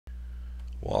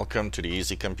Welcome to the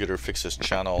Easy Computer Fixes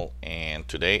channel, and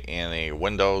today in a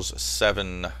Windows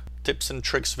 7 tips and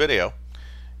tricks video,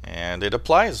 and it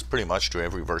applies pretty much to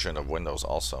every version of Windows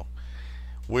also.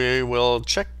 We will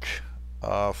check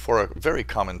for a very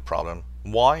common problem.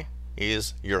 Why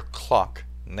is your clock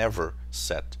never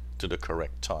set to the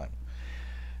correct time?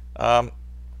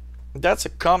 That's a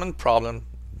common problem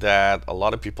that a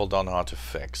lot of people don't know how to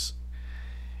fix.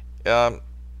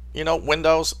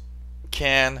 Windows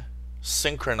can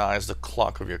synchronize the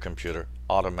clock of your computer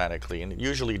automatically, and it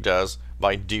usually does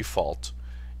by default.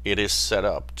 It is set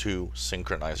up to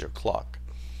synchronize your clock.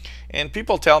 And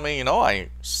people tell me, I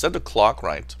set the clock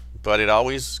right, but it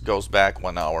always goes back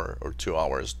 1 hour or 2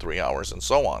 hours, 3 hours, and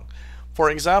so on.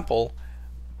 For example,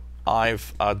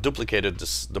 I've duplicated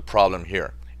the problem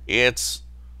here. It's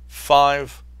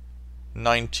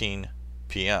 5:19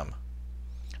 p.m.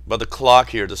 but the clock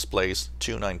here displays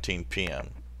 2:19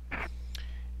 p.m.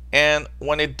 And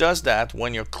when it does that,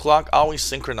 when your clock always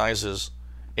synchronizes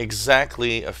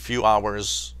exactly a few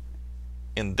hours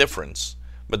in difference,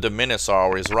 but the minutes are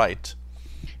always right,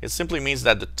 it simply means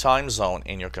that the time zone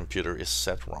in your computer is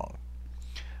set wrong.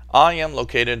 I am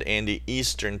located in the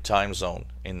Eastern time zone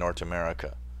in North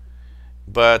America,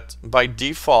 but by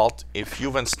default, if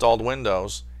you've installed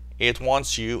Windows, it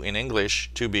wants you in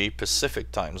English to be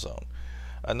Pacific time zone.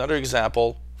 Another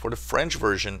example, for the French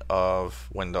version of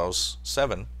Windows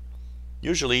 7,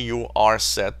 usually you are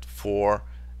set for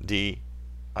the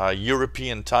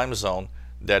European time zone,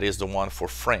 that is the one for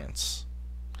France.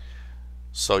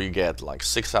 So you get like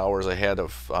 6 hours ahead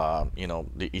of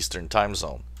the Eastern time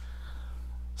zone.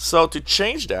 So to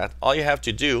change that, all you have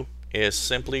to do is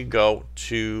simply go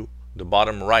to the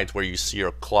bottom right where you see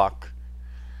your clock,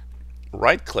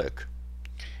 right click,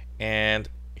 and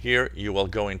here you will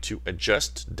go into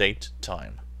Adjust Date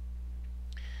Time.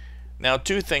 Now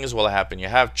two things will happen. You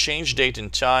have change date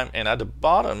and time, and at the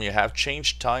bottom you have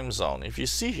change time zone. If you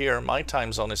see here, my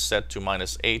time zone is set to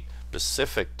 -8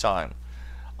 Pacific time.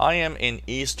 I am in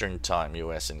Eastern time,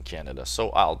 US and Canada.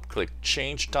 So I'll click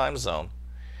change time zone,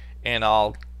 and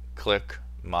I'll click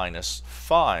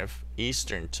 -5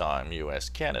 Eastern time, US,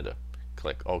 Canada.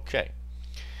 Click OK.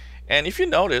 And if you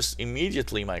notice,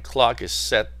 immediately my clock is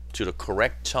set to the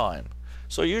correct time.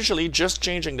 So usually just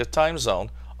changing the time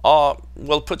zone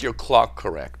will put your clock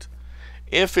correct.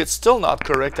 If it's still not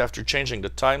correct after changing the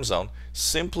time zone,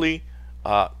 simply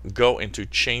go into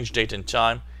change date and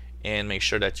time and make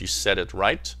sure that you set it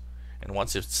right. And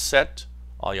once it's set,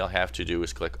 all you'll have to do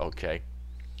is click OK,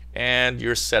 and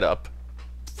you're set up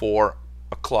for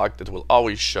a clock that will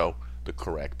always show the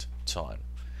correct time.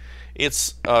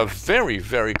 It's a very,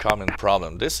 very common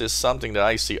problem. This is something that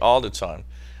I see all the time.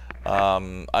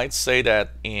 I'd say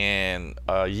that in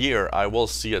a year I will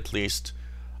see at least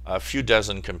a few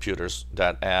dozen computers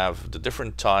that have the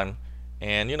different time,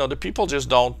 and the people just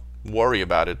don't worry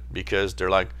about it because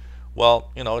they're like, well,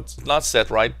 it's not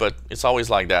set right, but it's always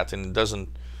like that, and it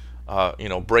doesn't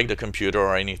break the computer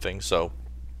or anything, so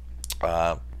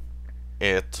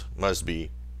it must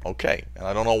be okay. And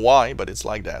I don't know why, but it's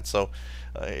like that. So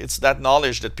it's that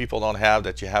knowledge that people don't have,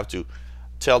 that you have to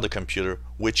tell the computer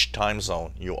which time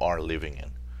zone you are living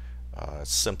in.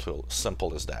 It's simple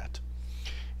as that.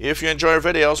 If you enjoy our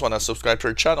videos, want to subscribe to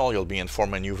our channel, you'll be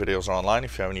informed when new videos are online.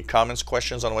 If you have any comments,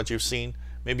 questions on what you've seen,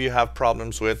 maybe you have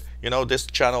problems with, this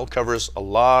channel covers a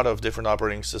lot of different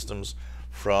operating systems,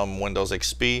 from Windows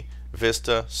XP,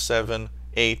 Vista, 7,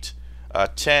 8,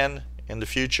 10 in the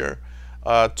future,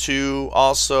 to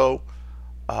also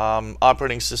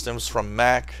operating systems from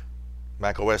Mac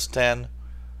OS 10,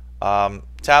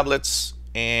 tablets,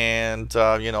 and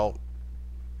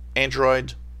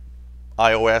Android,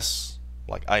 iOS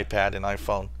like iPad and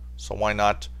iPhone. So why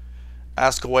not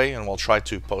ask away, and we'll try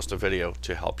to post a video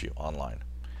to help you online.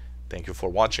 Thank you for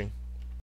watching.